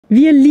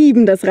Wir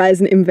lieben das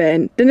Reisen im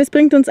Van, denn es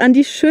bringt uns an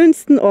die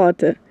schönsten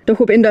Orte. Doch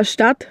ob in der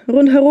Stadt,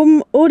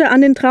 rundherum oder an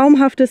den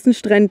traumhaftesten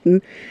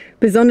Stränden,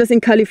 besonders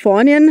in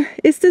Kalifornien,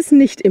 ist es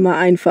nicht immer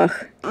einfach.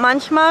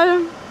 Manchmal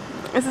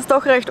ist es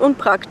doch recht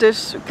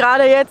unpraktisch,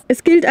 gerade jetzt.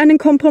 Es gilt, einen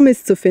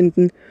Kompromiss zu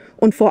finden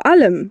und vor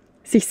allem,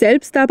 sich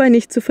selbst dabei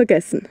nicht zu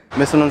vergessen. Wir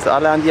müssen uns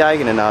alle an die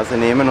eigene Nase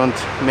nehmen und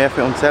mehr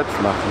für uns selbst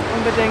machen.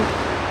 Unbedingt.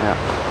 Ja.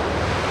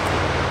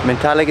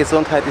 Mentale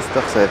Gesundheit ist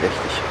doch sehr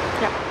wichtig.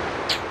 Ja.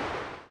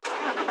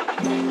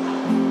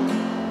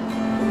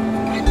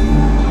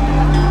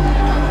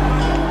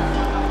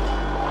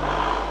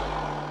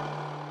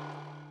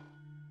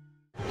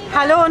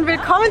 Hallo und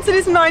willkommen zu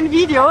diesem neuen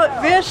Video.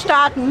 Wir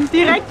starten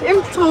direkt im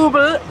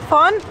Trubel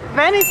von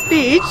Venice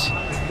Beach.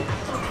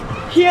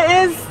 Hier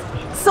ist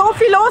so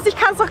viel los, ich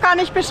kann es doch gar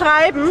nicht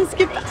beschreiben. Es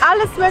gibt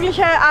alles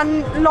Mögliche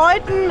an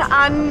Leuten,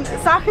 an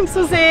Sachen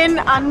zu sehen,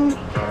 an,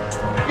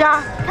 ja,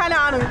 keine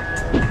Ahnung.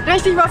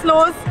 Richtig was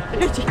los,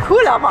 richtig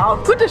cool aber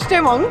auch, gute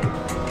Stimmung.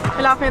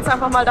 Wir laufen jetzt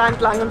einfach mal da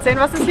entlang und sehen,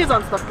 was es hier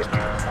sonst noch gibt.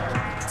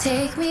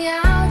 Take me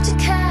out to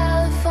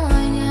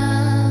California.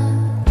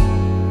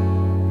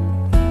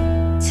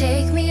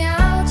 Take me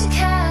out to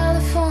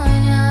California.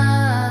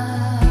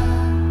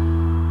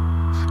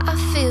 I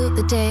feel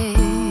the day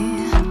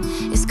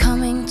is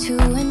coming to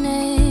an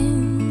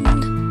end,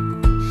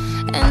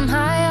 and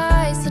my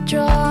eyes are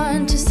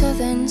drawn to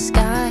southern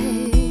skies,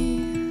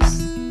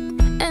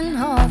 and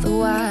all the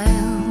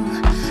while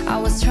I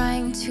was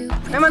trying to.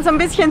 Wenn man so ein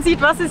bisschen sieht,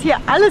 was es hier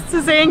alles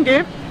zu sehen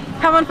gibt,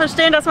 kann man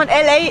verstehen, dass man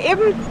LA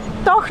eben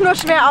doch nur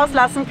schwer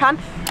auslassen kann.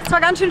 Es war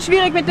ganz schön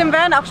schwierig mit dem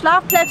Van auch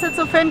Schlafplätze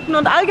zu finden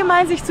und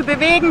allgemein sich zu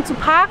bewegen, zu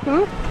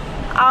parken.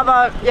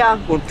 Aber ja.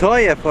 Und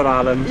teuer vor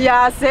allem.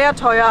 Ja, sehr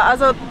teuer.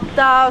 Also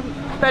da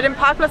bei dem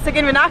Parkplatz, da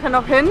gehen wir nachher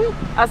noch hin.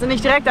 Also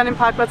nicht direkt an den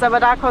Parkplatz,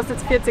 aber da kostet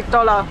es $40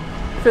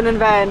 für einen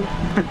Van.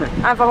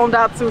 Einfach um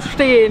da zu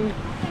stehen,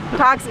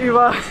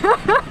 tagsüber.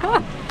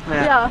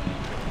 Ja.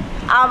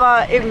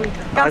 Aber eben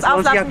ganz also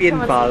auslassen auf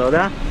jeden Fall,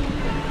 oder?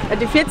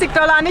 Die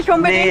 $40 nicht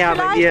unbedingt, nee,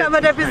 vielleicht, aber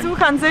der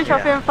Besuch an sich ja.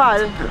 Auf jeden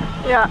Fall.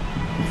 Ja.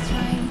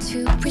 To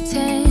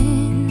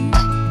pretend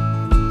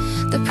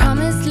the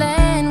promised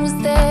land was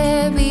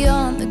there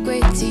beyond the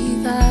great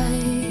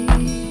divide,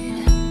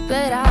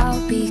 but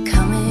I'll be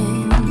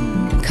coming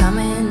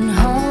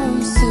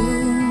home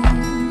soon.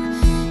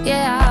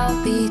 Yeah,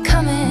 I'll be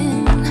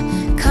coming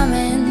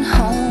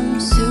home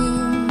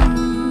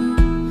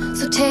soon.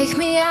 So take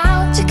me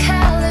out to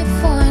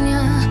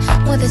California,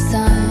 where the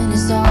sun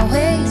is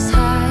always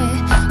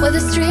high, where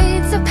the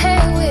streets are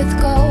paved with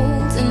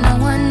gold and no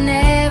one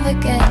ever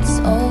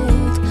gets old.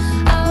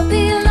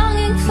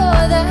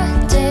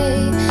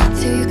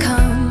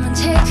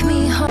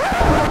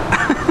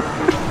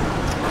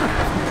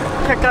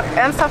 Ich habe gerade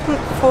ernsthaft einen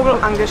Vogel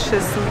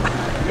angeschissen.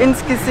 Ins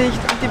Gesicht.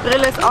 Und die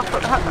Brille ist auch...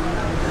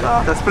 So.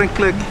 Das bringt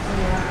Glück.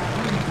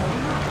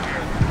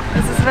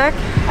 Ist es weg?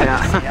 Ja.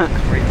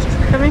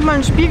 Ich habe nicht mal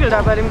einen Spiegel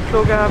da bei dem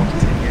Klo gehabt.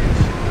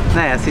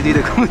 Naja, sieht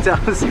wieder gut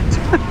aus.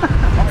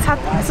 Es hat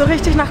so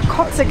richtig nach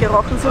Kotze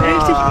gerochen. So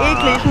richtig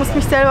eklig. Ich muss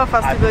mich selber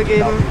fast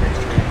übergeben.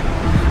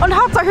 Und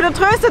Hauptsache, du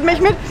tröstet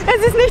mich mit,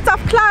 es ist nichts auf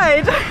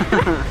Kleid.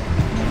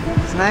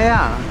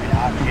 Naja.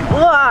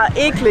 Oh,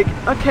 eklig.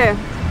 Okay,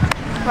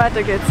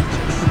 weiter geht's.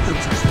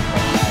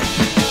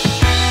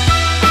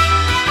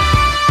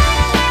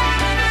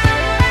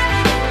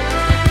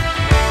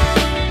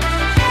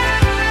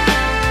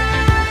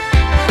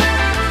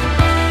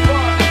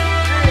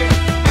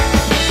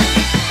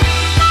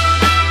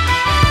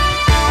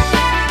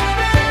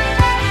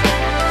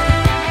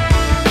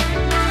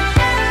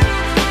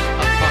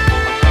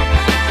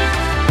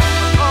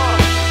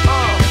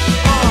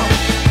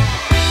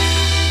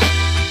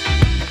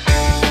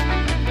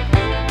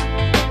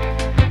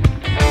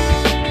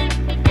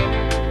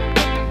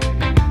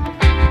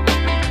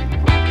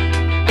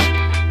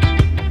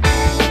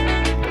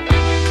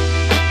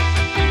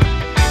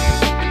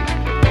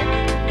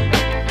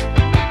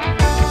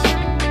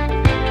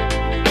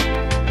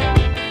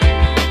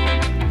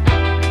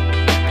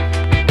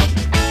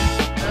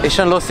 Ist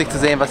schon lustig zu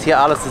sehen, was hier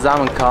alles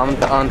zusammenkommt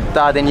und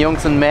da den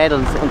Jungs und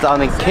Mädels und auch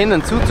den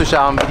Kindern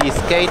zuzuschauen, wie die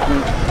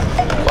skaten.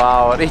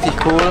 Wow, richtig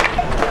cool.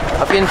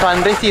 Auf jeden Fall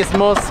ein richtiges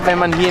Muss, wenn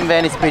man hier in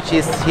Venice Beach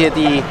ist, hier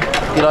die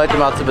Leute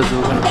mal zu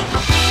besuchen.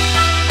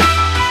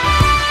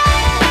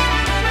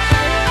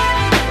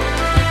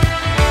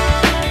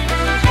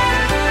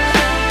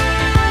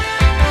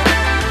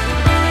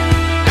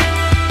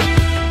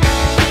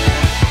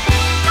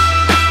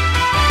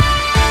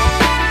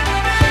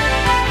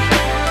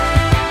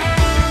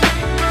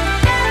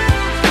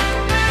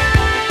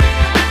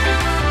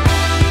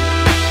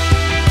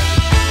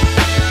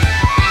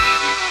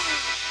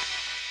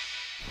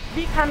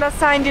 Kann das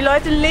sein? Die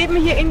Leute leben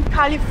hier in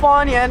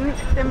Kalifornien.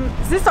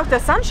 Das ist doch der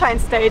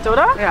Sunshine State,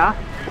 oder? Ja.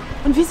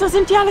 Und wieso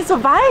sind die alle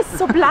so weiß,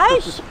 so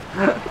bleich?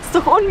 Das ist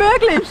doch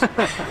unmöglich.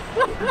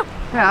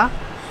 Ja.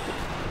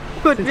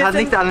 Gut, sind halt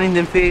nicht alle in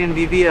den Ferien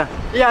wie wir.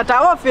 Ja,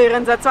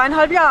 Dauerferien seit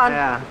 2,5 Jahren.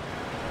 Ja.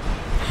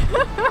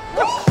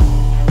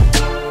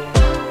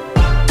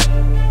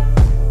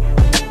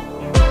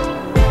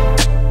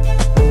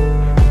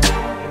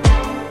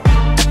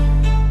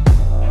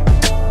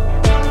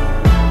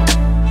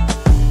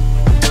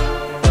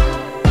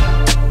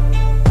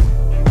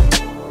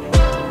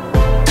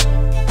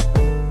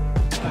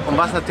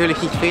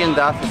 natürlich nicht fehlen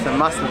darf, ist der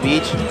Muscle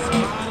Beach.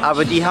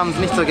 Aber die haben es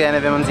nicht so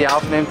gerne, wenn man sie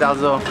aufnimmt,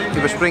 also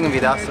überspringen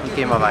wir das und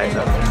gehen mal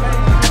weiter.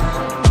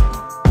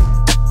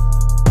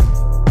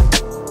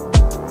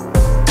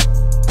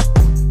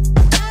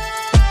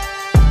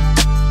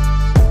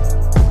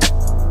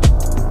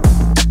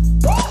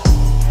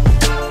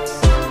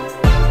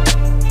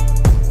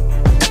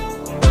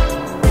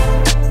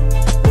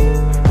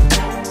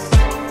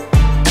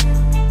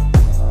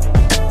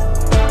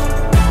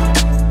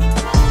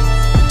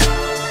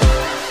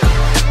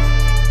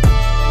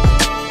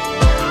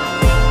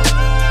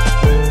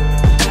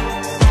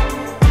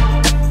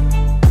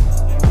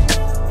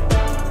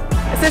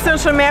 Es ist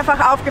uns schon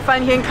mehrfach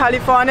aufgefallen hier in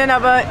Kalifornien,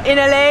 aber in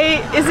LA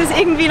ist es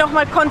irgendwie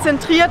nochmal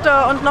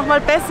konzentrierter und nochmal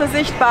besser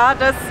sichtbar,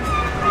 dass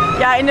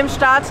ja in dem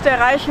Staat der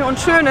Reichen und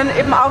Schönen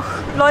eben auch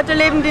Leute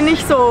leben, die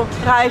nicht so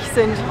reich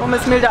sind, um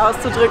es milde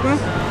auszudrücken.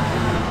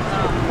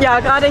 Ja,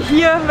 gerade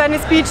hier,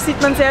 Venice Beach,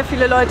 sieht man sehr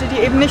viele Leute, die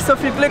eben nicht so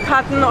viel Glück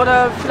hatten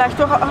oder vielleicht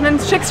durch auch einen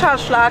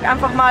Schicksalsschlag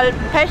einfach mal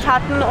Pech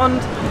hatten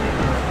und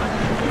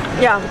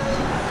ja,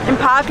 im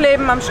Park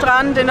leben, am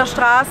Strand, in der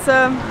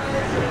Straße.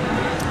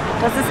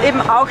 Das ist eben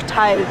auch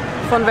Teil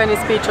von Venice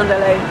Beach und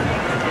LA.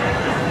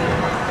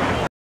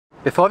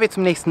 Bevor wir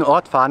zum nächsten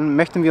Ort fahren,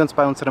 möchten wir uns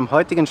bei unserem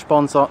heutigen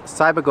Sponsor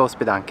CyberGhost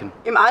bedanken.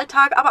 Im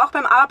Alltag, aber auch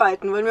beim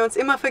Arbeiten wollen wir uns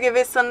immer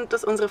vergewissern,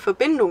 dass unsere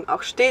Verbindung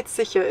auch stets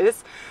sicher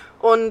ist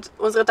und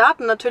unsere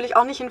Daten natürlich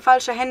auch nicht in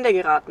falsche Hände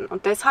geraten.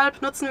 Und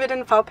deshalb nutzen wir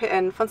den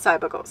VPN von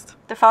CyberGhost.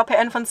 Der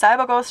VPN von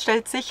CyberGhost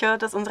stellt sicher,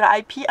 dass unsere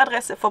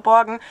IP-Adresse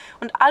verborgen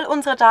und all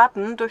unsere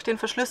Daten durch den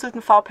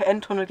verschlüsselten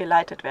VPN-Tunnel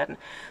geleitet werden.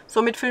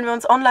 Somit fühlen wir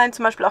uns online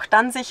zum Beispiel auch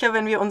dann sicher,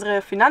 wenn wir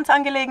unsere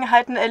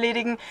Finanzangelegenheiten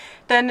erledigen,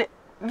 denn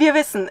wir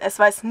wissen, es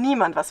weiß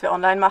niemand, was wir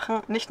online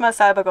machen, nicht mal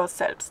CyberGhost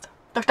selbst.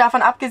 Doch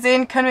davon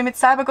abgesehen können wir mit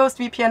CyberGhost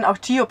VPN auch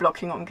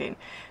Geoblocking umgehen.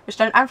 Wir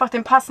stellen einfach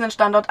den passenden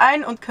Standort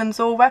ein und können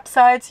so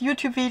Websites,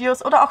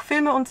 YouTube-Videos oder auch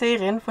Filme und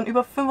Serien von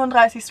über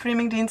 35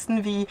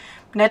 Streaming-Diensten wie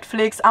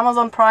Netflix,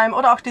 Amazon Prime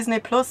oder auch Disney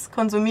Plus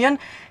konsumieren,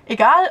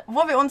 egal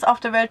wo wir uns auf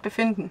der Welt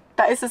befinden.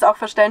 Da ist es auch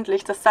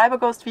verständlich, dass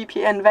CyberGhost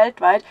VPN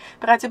weltweit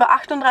bereits über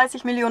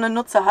 38 Millionen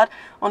Nutzer hat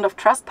und auf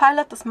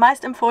Trustpilot das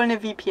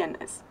meistempfohlene VPN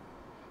ist.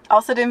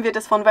 Außerdem wird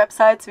es von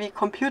Websites wie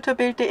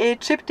computerbild.de,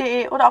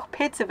 chip.de oder auch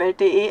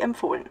pcwelt.de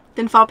empfohlen.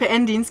 Den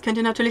VPN-Dienst könnt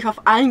ihr natürlich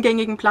auf allen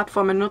gängigen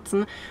Plattformen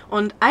nutzen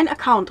und ein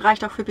Account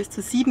reicht auch für bis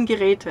zu 7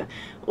 Geräte,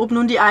 ob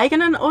nun die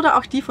eigenen oder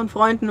auch die von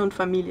Freunden und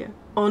Familie.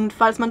 Und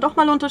falls man doch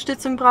mal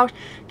Unterstützung braucht,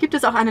 gibt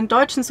es auch einen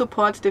deutschen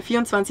Support, der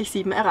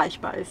 24/7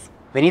 erreichbar ist.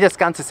 Wenn ihr das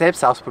Ganze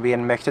selbst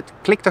ausprobieren möchtet,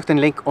 klickt doch den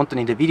Link unten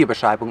in der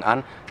Videobeschreibung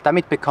an.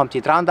 Damit bekommt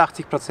ihr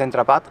 83%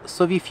 Rabatt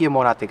sowie 4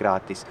 Monate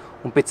gratis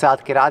und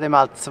bezahlt gerade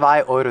mal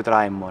 2,03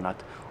 € im Monat.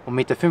 Und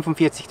mit der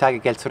 45 Tage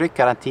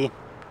Geld-Zurück-Garantie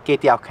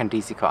geht ihr auch kein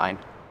Risiko ein.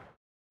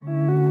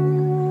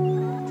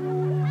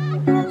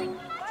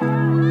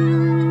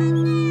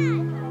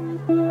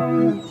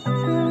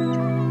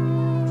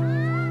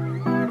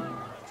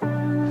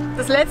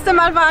 Das letzte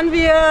Mal waren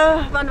wir,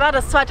 wann war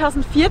das,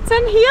 2014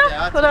 hier?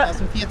 Ja,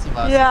 2014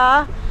 war es.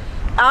 Ja,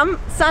 am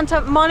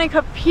Santa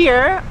Monica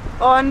Pier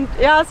und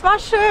ja, es war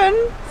schön.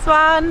 Es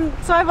waren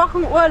 2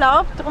 Wochen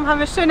Urlaub, darum haben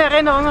wir schöne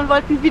Erinnerungen und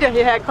wollten wieder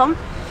hierher kommen.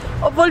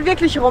 Obwohl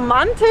wirklich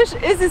romantisch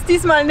ist es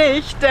diesmal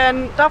nicht,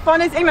 denn da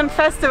vorne ist irgendein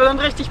Festival und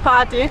richtig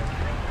Party.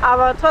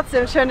 Aber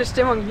trotzdem schöne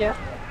Stimmung hier.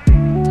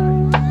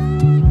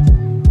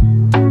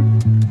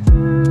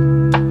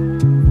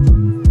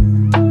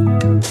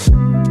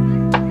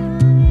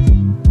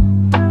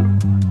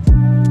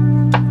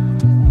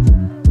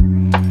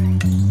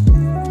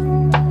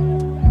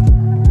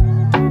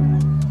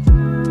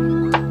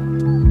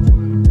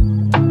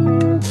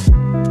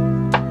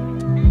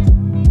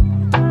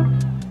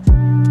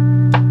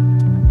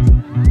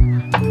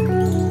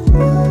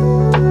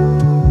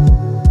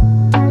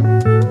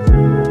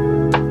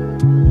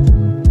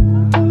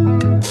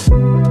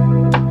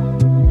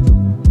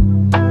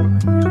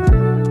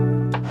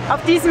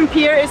 Auf diesem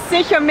Pier ist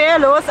sicher mehr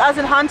los als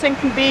in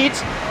Huntington Beach.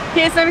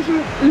 Hier ist nämlich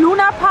ein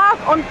Lunapark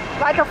und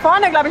weiter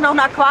vorne, glaube ich, noch ein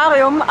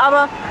Aquarium.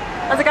 Aber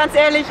also ganz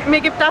ehrlich, mir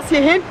gibt das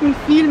hier hinten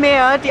viel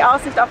mehr, die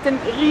Aussicht auf den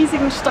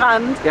riesigen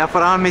Strand. Ja,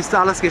 vor allem ist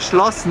alles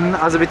geschlossen,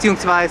 also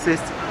beziehungsweise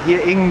ist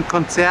hier irgendein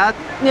Konzert.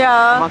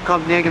 Ja. Man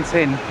kommt nirgends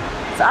hin.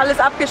 Ist alles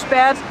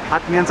abgesperrt.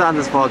 Hatten wir uns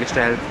anders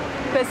vorgestellt.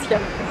 Ein bisschen.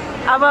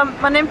 Aber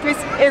man nimmt, wie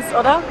es ist,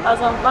 oder?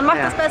 Also man macht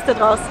das Beste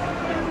draus.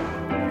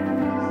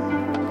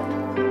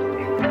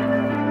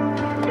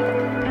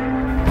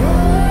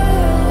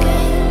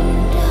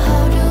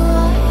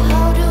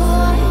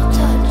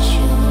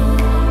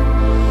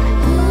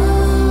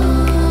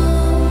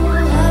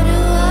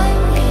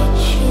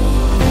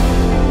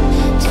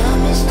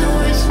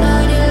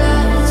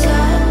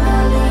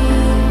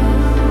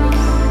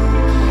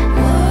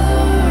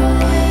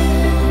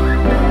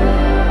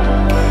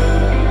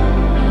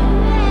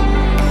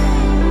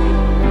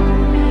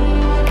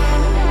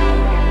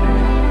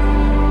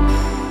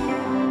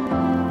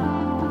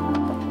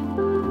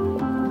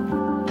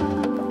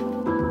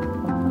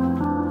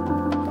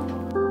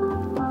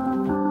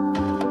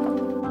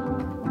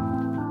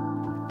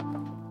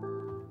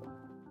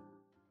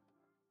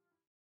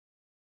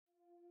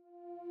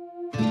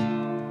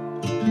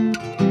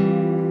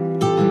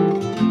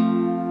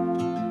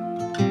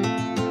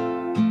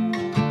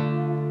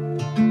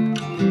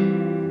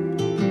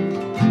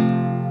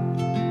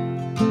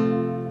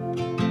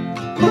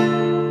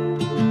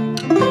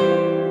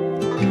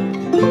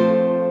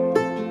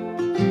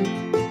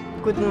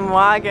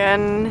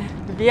 Morgen.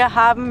 Wir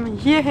haben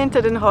hier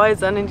hinter den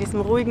Häusern in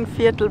diesem ruhigen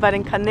Viertel bei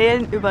den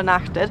Kanälen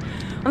übernachtet.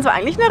 Und es war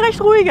eigentlich eine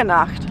recht ruhige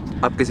Nacht.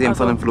 Abgesehen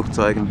von den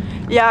Flugzeugen.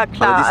 Ja,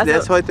 klar. Aber die sind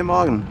erst heute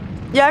Morgen.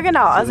 Ja,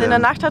 genau. Also in der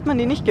Nacht hat man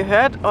die nicht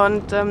gehört.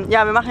 Und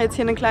ja, wir machen jetzt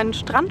hier einen kleinen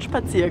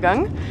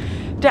Strandspaziergang,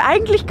 der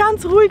eigentlich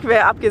ganz ruhig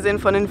wäre, abgesehen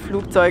von den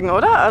Flugzeugen,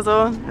 oder? Also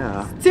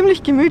Ja.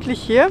 ziemlich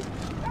gemütlich hier.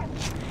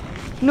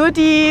 Nur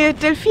die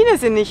Delfine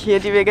sind nicht hier,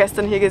 die wir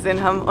gestern hier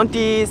gesehen haben. Und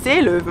die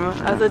Seelöwen.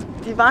 Also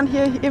die waren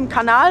hier im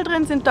Kanal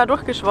drin, sind da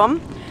durchgeschwommen.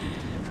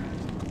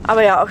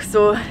 Aber ja, auch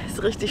so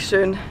ist richtig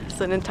schön,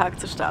 so in den Tag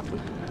zu starten.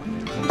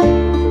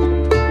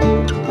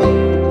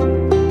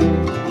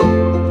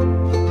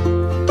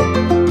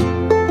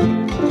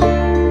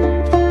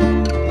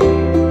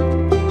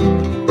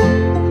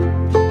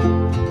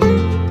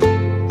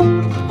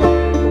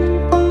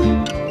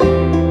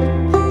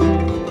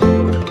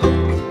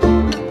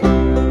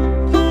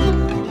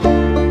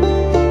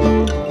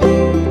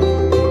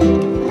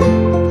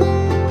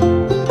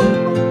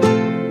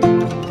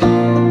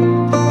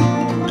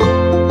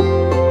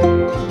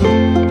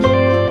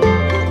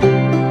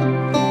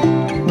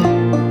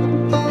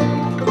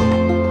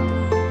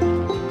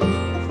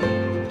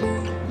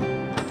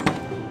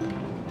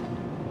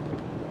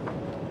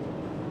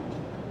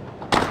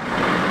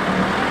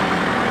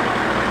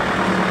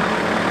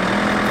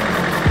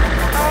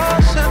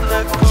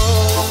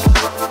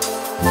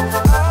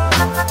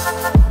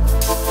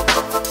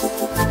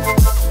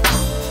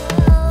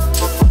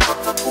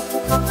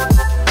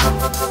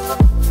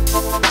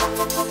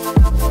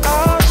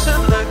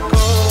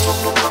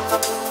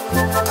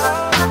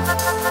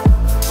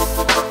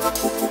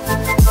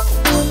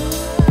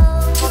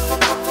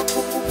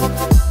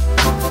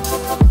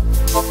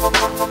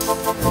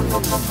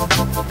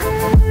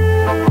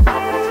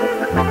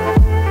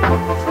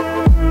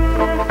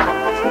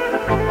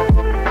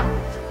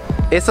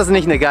 Ist das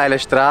nicht eine geile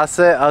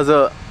Straße?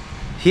 Also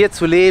hier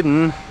zu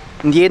leben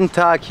und jeden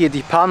Tag hier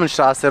die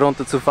Palmenstraße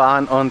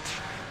runterzufahren und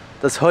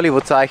das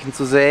Hollywood-Zeichen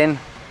zu sehen,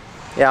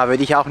 ja,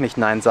 würde ich auch nicht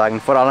Nein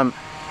sagen. Vor allem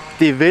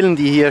die Villen,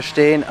 die hier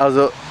stehen,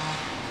 also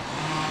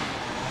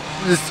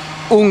das ist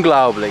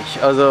unglaublich.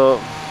 Also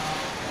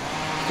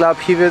ich glaube,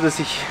 hier würde es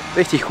sich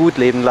richtig gut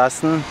leben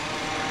lassen.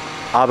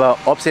 Aber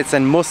ob es jetzt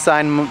ein Muss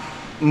sein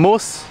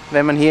muss,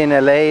 wenn man hier in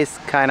LA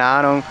ist, keine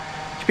Ahnung.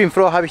 Ich bin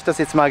froh, habe ich das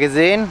jetzt mal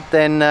gesehen,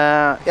 denn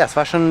ja, es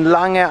war schon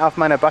lange auf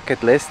meiner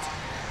Bucketlist,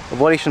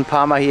 obwohl ich schon ein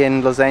paar Mal hier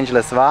in Los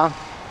Angeles war.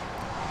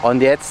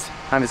 Und jetzt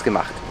haben wir es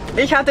gemacht.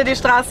 Ich hatte die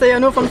Straße ja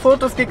nur von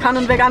Fotos gekannt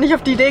und wäre gar nicht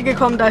auf die Idee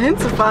gekommen, da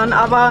hinzufahren.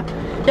 Aber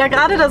ja,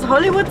 gerade das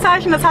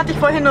Hollywood-Zeichen, das hatte ich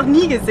vorher noch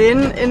nie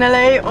gesehen in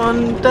LA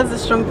und das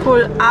ist schon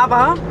cool.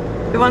 Aber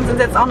wir wollen es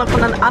uns jetzt auch noch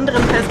von einer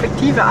anderen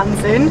Perspektive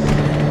ansehen.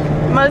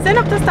 Mal sehen,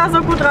 ob das da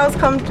so gut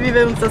rauskommt, wie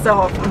wir uns das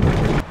erhoffen.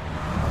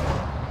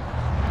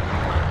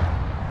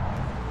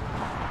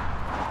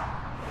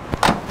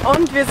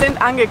 Und wir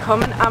sind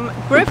angekommen am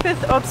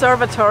Griffith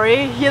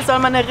Observatory. Hier soll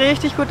man eine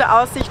richtig gute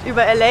Aussicht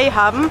über LA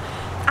haben,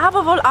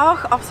 aber wohl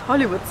auch aufs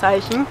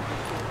Hollywood-Zeichen.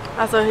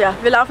 Also ja,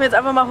 wir laufen jetzt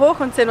einfach mal hoch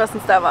und sehen, was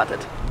uns da erwartet.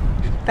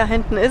 Da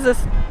hinten ist es,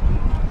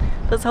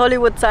 das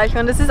Hollywood-Zeichen.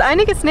 Und es ist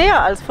einiges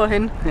näher als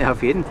vorhin. Ja,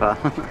 auf jeden Fall.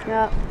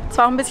 Ja,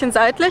 zwar ein bisschen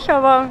seitlich,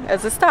 aber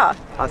es ist da.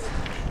 Passt.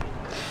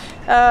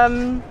 Ja,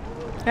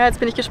 jetzt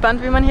bin ich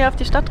gespannt, wie man hier auf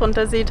die Stadt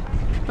runter sieht.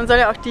 Man soll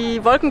ja auch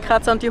die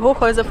Wolkenkratzer und die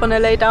Hochhäuser von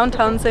LA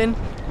Downtown sehen.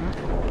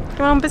 Gehen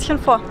wir noch ein bisschen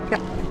vor. Ja.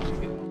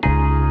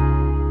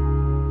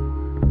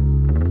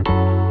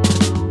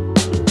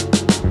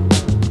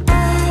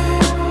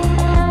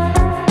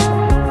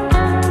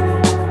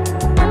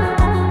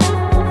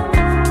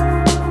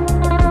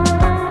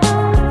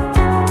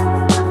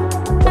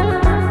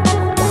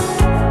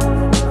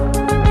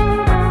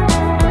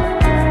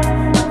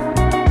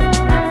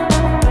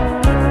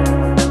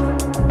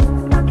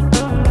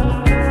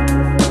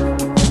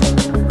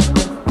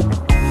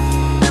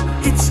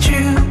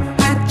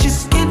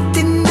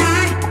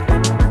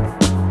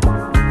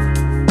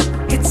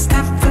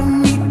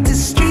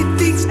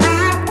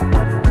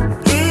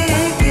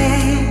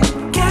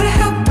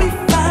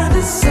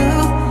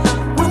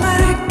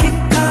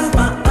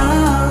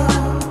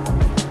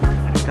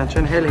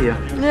 Schön hell hier.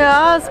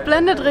 Ja, es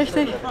blendet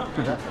richtig.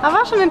 Aber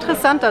war schon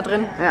interessant da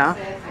drin. Ja.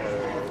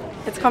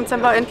 Jetzt kommt es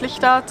aber endlich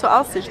da zur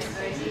Aussicht.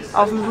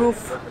 Auf dem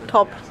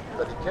Rooftop.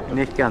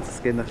 Nicht ganz,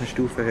 es geht noch eine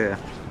Stufe höher.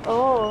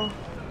 Oh.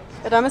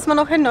 Ja, da müssen wir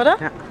noch hin, oder?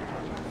 Ja.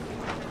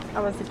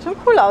 Aber es sieht schon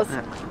cool aus.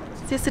 Ja.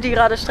 Siehst du die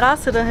gerade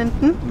Straße da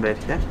hinten?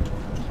 Welche?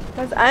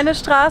 Da ist eine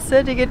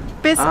Straße, die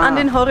geht bis an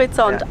den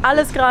Horizont. Ja.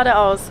 Alles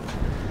geradeaus.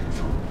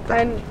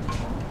 Ein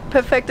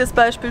perfektes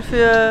Beispiel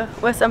für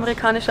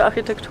US-amerikanische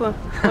Architektur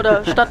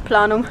oder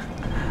Stadtplanung.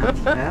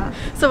 Ja.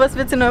 Sowas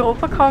wird es in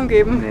Europa kaum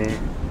geben. Nee.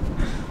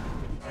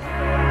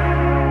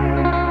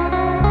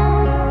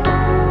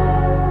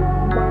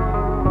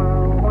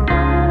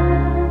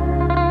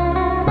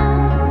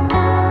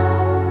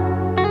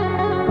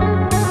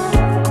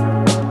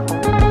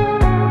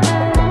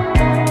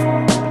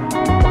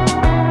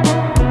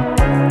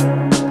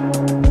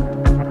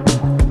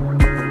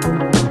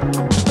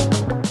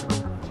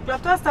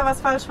 hast da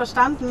was falsch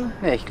verstanden.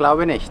 Nee, ich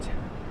glaube nicht.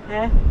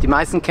 Hä? Die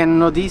meisten kennen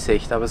nur die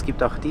Sicht, aber es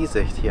gibt auch die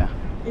Sicht hier.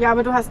 Ja,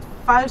 aber du hast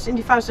falsch in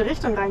die falsche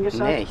Richtung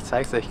reingeschaut. Nee, ich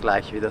zeig's euch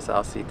gleich, wie das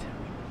aussieht.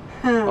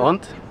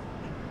 Und?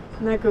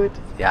 Na gut.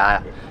 Ja,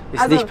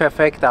 ist Also- nicht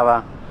perfekt,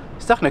 aber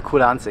ist doch eine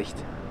coole Ansicht.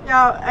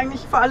 Ja,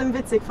 eigentlich vor allem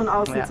witzig von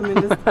außen Ja.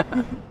 zumindest.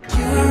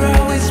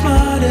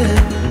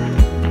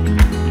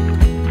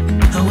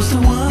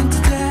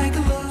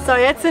 So,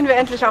 jetzt sind wir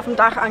endlich auf dem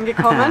Dach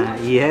angekommen.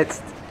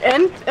 Jetzt.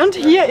 Und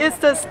hier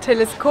ist das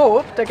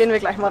Teleskop. Da gehen wir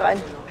gleich mal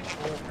rein.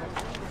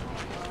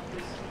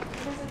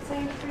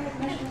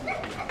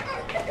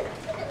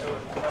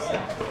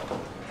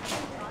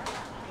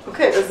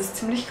 Okay, das ist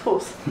ziemlich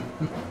groß.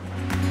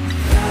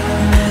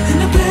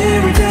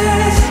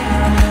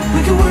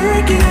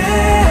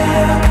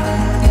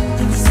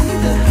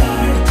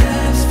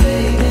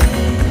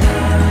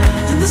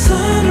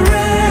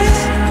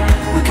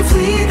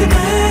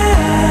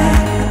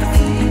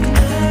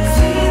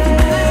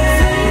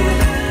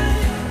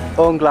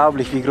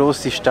 Unglaublich, wie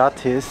groß die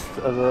Stadt ist.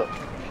 Also,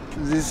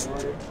 es ist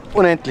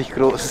unendlich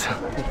groß,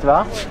 nicht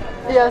wahr?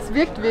 Ja, es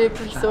wirkt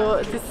wirklich so.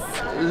 Es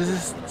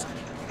ist,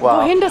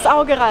 wow, Wohin das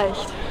Auge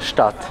reicht.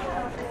 Stadt.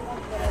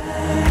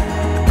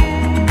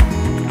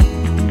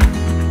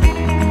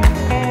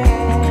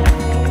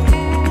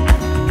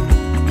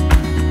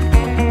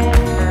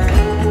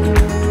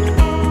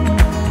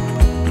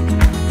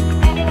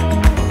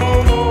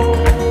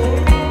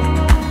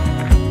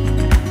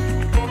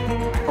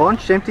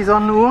 Und, stimmt die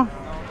Sonnenuhr?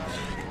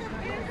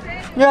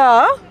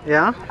 Ja,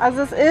 Ja?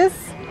 also es ist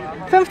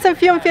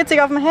 15:44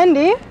 auf dem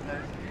Handy.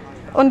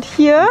 Und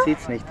hier, Man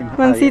sieht's nicht.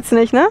 man sieht es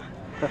nicht, ne?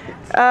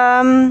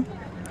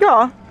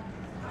 Ja,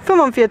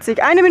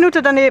 45, eine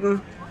Minute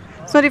daneben.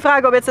 Ist nur die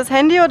Frage, ob jetzt das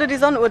Handy oder die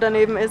Sonnenuhr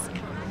daneben ist.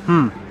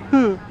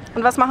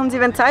 Und was machen Sie,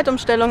 wenn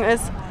Zeitumstellung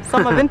ist?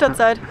 Sommer,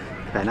 Winterzeit.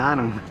 Keine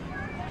Ahnung.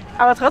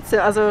 Aber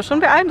trotzdem, also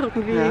schon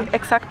beeindruckend, wie Ja.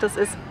 exakt das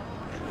ist.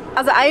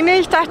 Also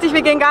eigentlich dachte ich,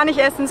 wir gehen gar nicht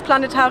erst ins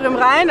Planetarium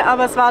rein,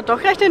 aber es war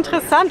doch recht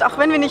interessant, auch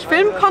wenn wir nicht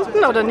filmen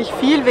konnten oder nicht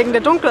viel wegen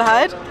der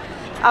Dunkelheit.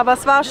 Aber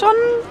es war schon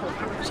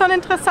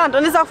interessant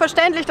und es ist auch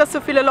verständlich, dass so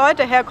viele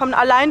Leute herkommen,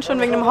 allein schon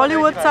wegen dem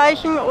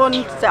Hollywood-Zeichen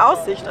und der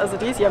Aussicht. Also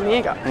die ist ja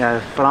mega. Ja,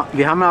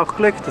 wir haben ja auch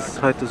Glück, dass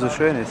es heute so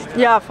schön ist.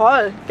 Ja,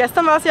 voll.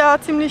 Gestern war es ja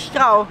ziemlich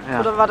grau. Ja.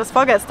 Oder war das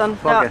vorgestern?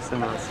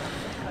 Vorgestern war es.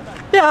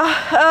 Ja,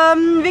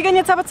 wir gehen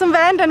jetzt aber zum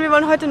Van, denn wir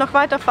wollen heute noch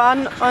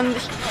weiterfahren und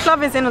ich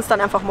glaube, wir sehen uns dann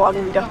einfach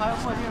morgen wieder.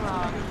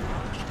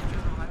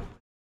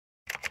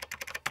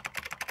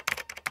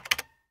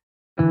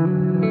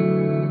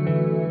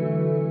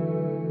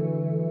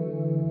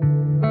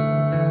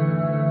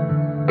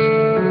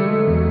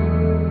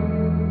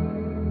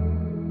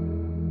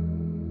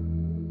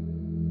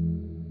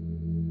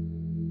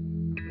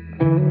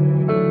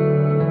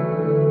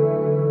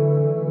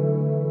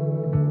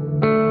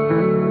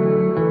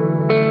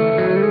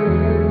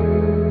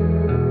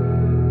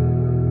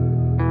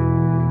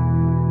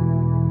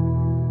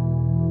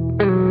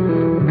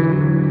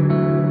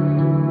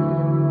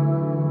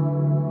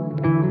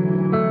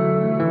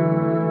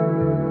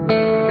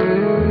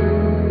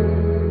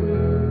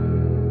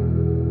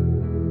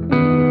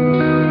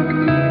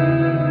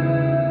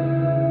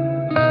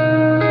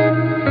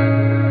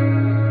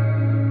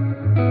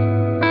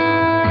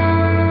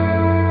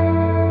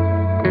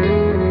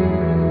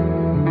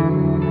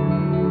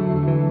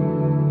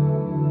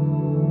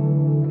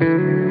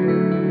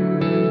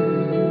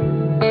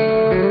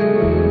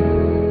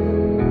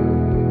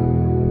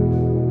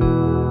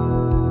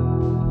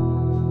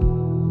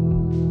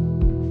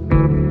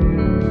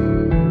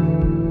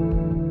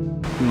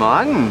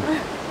 Morgen.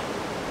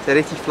 Ist ja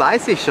richtig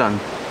fleißig schon.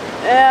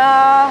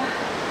 Ja,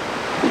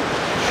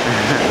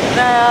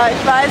 naja,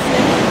 ich weiß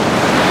nicht.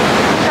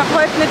 Ich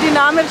habe heute eine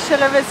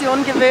dynamischere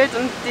Version gewählt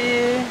und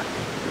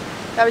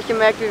da habe ich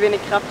gemerkt, wie wenig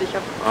Kraft ich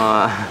habe.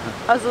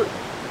 Oh. Also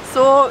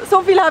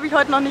so viel habe ich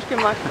heute noch nicht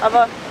gemacht,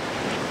 aber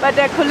bei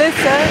der Kulisse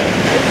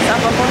ist es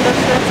einfach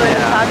wunderschön, so in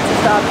den Tag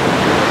zu starten.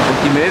 Und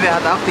die Möwe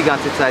hat auch die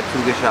ganze Zeit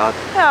zugeschaut.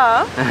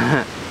 Ja,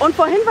 und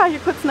vorhin war hier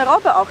kurz eine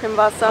Raupe auch im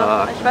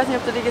Wasser. Oh. Ich weiß nicht,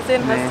 ob du die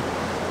gesehen hast.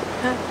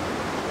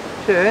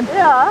 Schön.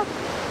 Ja.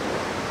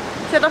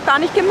 Sie hat doch gar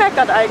nicht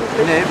gemeckert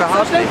eigentlich. Nee, überhaupt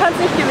so schlimm nicht. kann es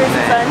nicht gewesen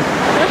sein.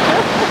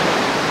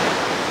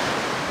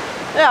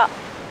 Ja.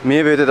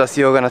 Mir würde das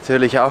Yoga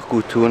natürlich auch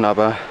gut tun,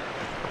 aber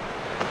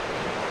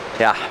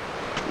ja,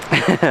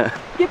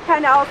 Gibt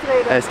keine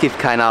Ausrede. es gibt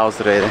keine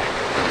Ausrede.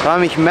 Vor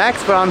allem, ich merke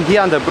es vor allem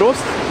hier an der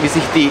Brust, wie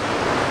sich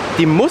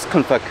die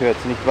Muskeln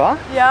verkürzen, nicht wahr?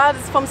 Ja,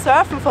 das ist vom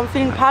Surfen, vom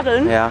vielen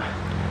Paddeln. Ja.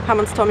 Haben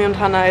uns Tommy und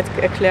Hannah jetzt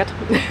erklärt.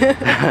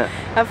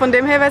 Aber von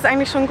dem her wäre es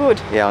eigentlich schon gut.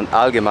 Ja, und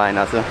allgemein,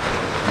 also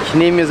ich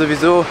nehme mir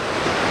sowieso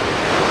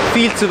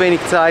viel zu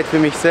wenig Zeit für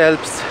mich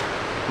selbst,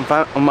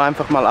 um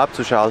einfach mal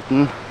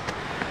abzuschalten.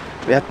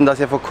 Wir hatten das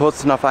ja vor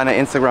kurzem auf einer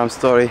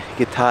Instagram-Story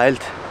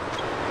geteilt.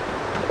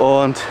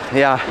 Und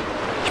ja,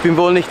 ich bin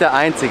wohl nicht der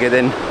Einzige,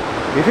 denn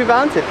wie viel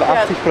waren es? Etwa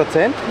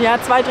 80%? Ja,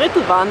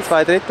 2/3 waren es.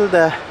 2/3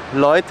 der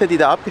Leute, die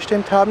da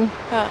abgestimmt haben,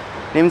 Ja.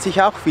 nehmen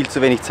sich auch viel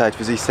zu wenig Zeit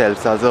für sich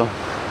selbst. Also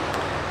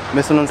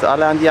müssen uns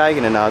alle an die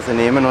eigene Nase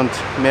nehmen und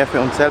mehr für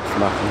uns selbst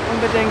machen.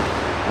 Unbedingt.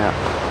 Ja.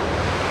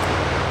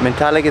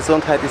 Mentale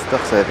Gesundheit ist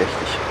doch sehr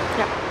wichtig.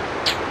 Ja.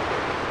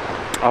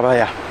 Aber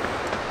ja,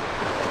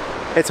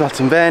 jetzt mal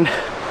zum Van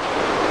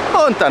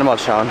und dann mal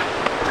schauen,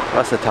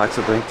 was der Tag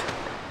so bringt.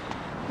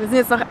 Wir sind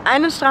jetzt noch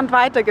einen Strand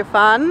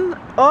weitergefahren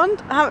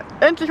und haben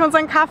endlich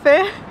unseren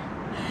Kaffee.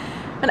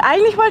 Und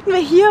eigentlich wollten wir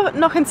hier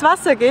noch ins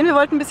Wasser gehen, wir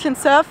wollten ein bisschen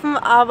surfen,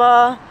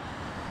 aber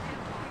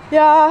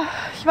ja,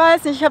 ich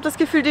weiß nicht, ich habe das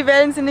Gefühl, die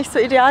Wellen sind nicht so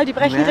ideal, die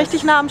brechen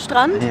richtig nah am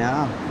Strand.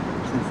 Ja,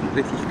 sind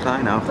richtig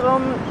klein auch.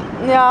 Drum,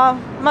 ja,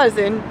 mal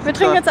sehen. Wir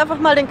trinken jetzt einfach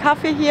mal den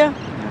Kaffee hier. Ja,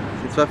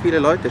 es sind zwar viele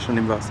Leute schon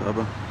im Wasser,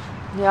 aber...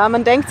 Ja,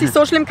 man denkt sich,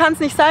 so schlimm kann es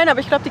nicht sein,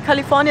 aber ich glaube, die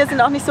Kalifornier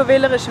sind auch nicht so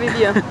wählerisch wie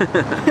wir.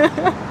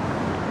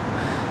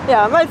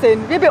 Ja, mal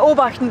sehen. Wir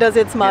beobachten das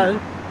jetzt mal.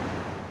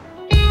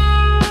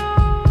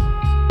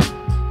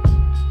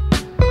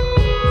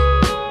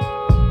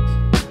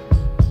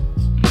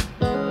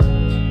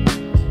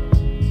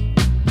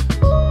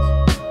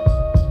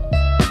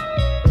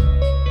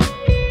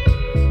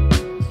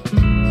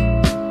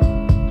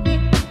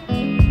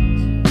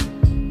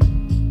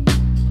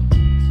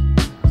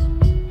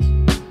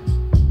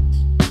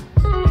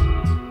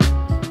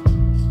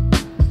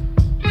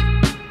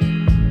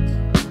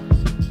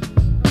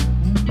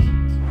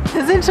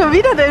 Schon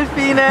wieder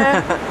Delfine.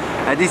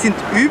 Ja, die sind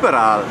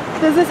überall.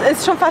 Das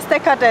ist schon fast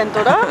dekadent,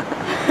 oder?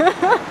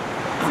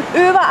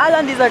 Überall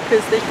an dieser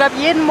Küste. Ich glaube,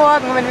 jeden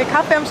Morgen, wenn wir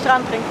Kaffee am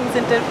Strand trinken,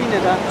 sind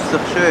Delfine da. Ist doch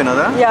schön,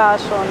 oder? Ja,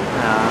 schon.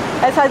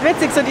 Ja. Es ist halt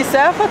witzig, so die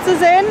Surfer zu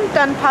sehen,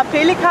 dann ein paar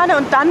Pelikane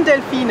und dann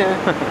Delfine.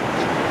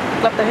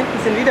 Ich glaube, da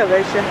hinten sind wieder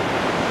welche.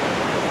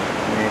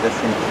 Nee, das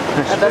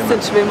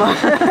sind Schwimmer. Ja,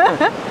 das sind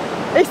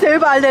Schwimmer. Ich sehe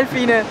überall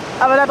Delfine,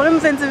 aber da drüben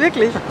sind sie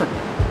wirklich.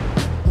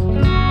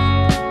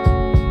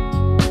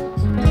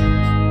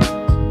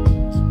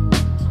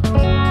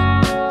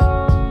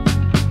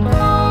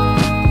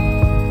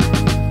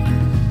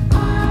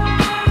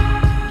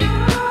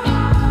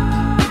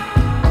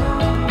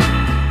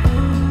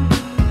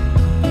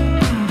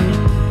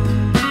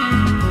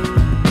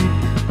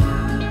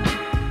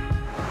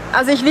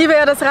 Also ich liebe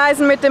ja das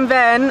Reisen mit dem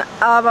Van,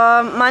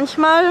 aber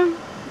manchmal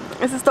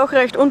ist es doch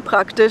recht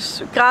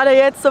unpraktisch. Gerade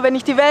jetzt, so wenn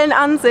ich die Wellen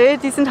ansehe,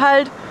 die sind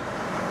halt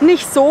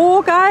nicht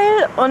so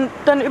geil und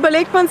dann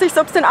überlegt man sich,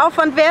 ob es den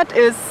Aufwand wert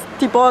ist,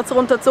 die Boards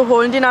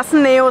runterzuholen, die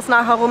nassen Neos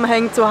nachher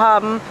rumhängen zu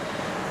haben.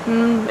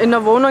 In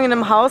der Wohnung, in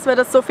einem Haus wäre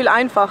das so viel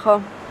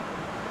einfacher.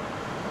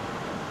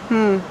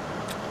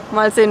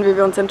 Mal sehen, wie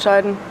wir uns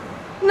entscheiden.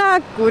 Na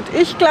gut,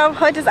 ich glaube,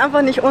 heute ist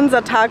einfach nicht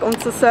unser Tag, um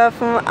zu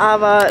surfen,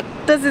 aber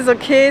das ist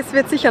okay, es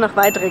wird sicher noch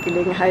weitere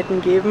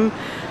Gelegenheiten geben.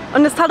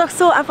 Und es tat auch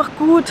so einfach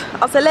gut,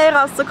 aus LA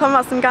rauszukommen,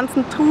 aus dem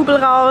ganzen Trubel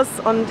raus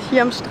und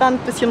hier am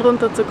Strand ein bisschen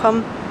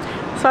runterzukommen.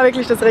 Das war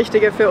wirklich das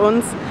Richtige für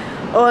uns.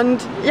 Und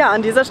ja,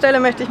 an dieser Stelle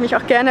möchte ich mich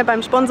auch gerne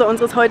beim Sponsor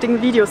unseres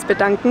heutigen Videos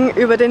bedanken.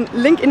 Über den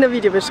Link in der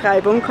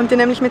Videobeschreibung kommt ihr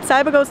nämlich mit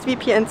CyberGhost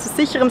VPN zu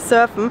sicherem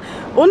Surfen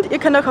und ihr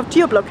könnt auch auf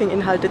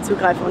Geoblocking-Inhalte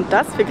zugreifen und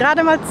das für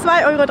gerade mal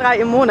 2,03 €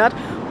 im Monat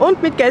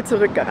und mit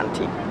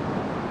Geld-Zurück-Garantie.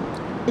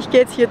 Ich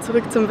gehe jetzt hier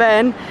zurück zum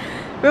Van.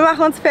 Wir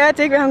machen uns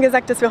fertig. Wir haben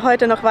gesagt, dass wir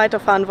heute noch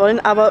weiterfahren wollen,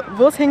 aber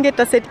wo es hingeht,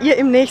 das seht ihr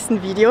im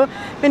nächsten Video.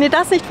 Wenn ihr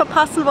das nicht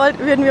verpassen wollt,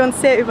 würden wir uns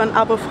sehr über ein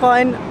Abo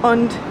freuen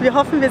und wir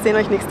hoffen, wir sehen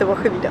euch nächste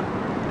Woche wieder.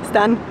 Bis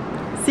dann.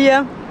 See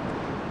ya.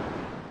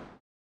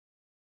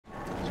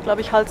 Ich glaube,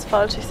 ich halte es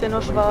falsch, ich sehe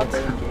nur schwarz.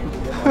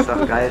 Du musst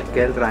auch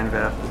Geld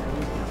reinwerfen.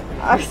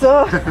 Ach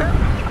so.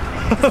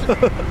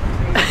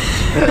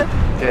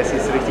 Es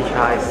ist richtig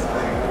heiß.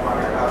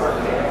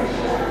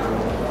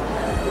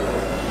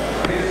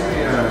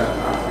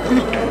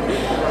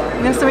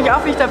 Nimmst du mich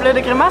auf, wie ich da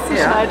blöde Grimassen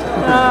schneide?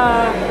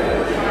 Ah.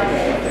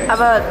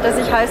 Aber dass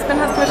ich heiß bin,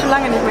 hast du mir schon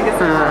lange nicht mehr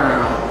gesagt.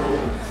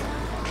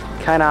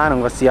 Keine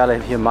Ahnung, was die alle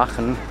hier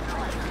machen.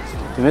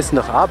 Wir müssen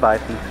doch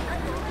arbeiten.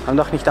 Haben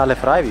doch nicht alle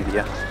frei wie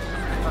wir.